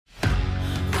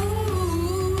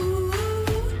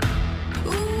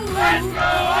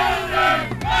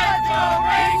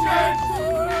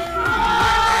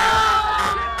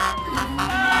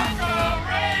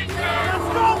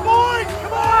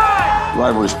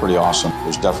rivalry is pretty awesome.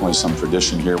 There's definitely some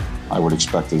tradition here. I would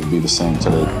expect it to be the same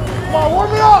today. Come on,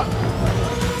 warm me up!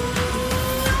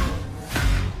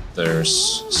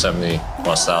 There's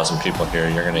 70,000+ people here.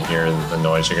 You're going to hear the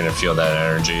noise. You're going to feel that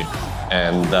energy.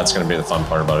 And that's going to be the fun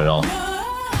part about it all.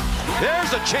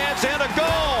 There's a chance and a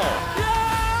goal!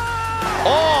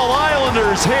 All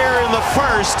Islanders here in the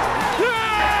first.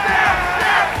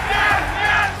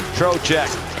 Trocheck,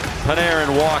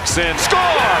 Panarin walks in,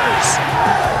 scores!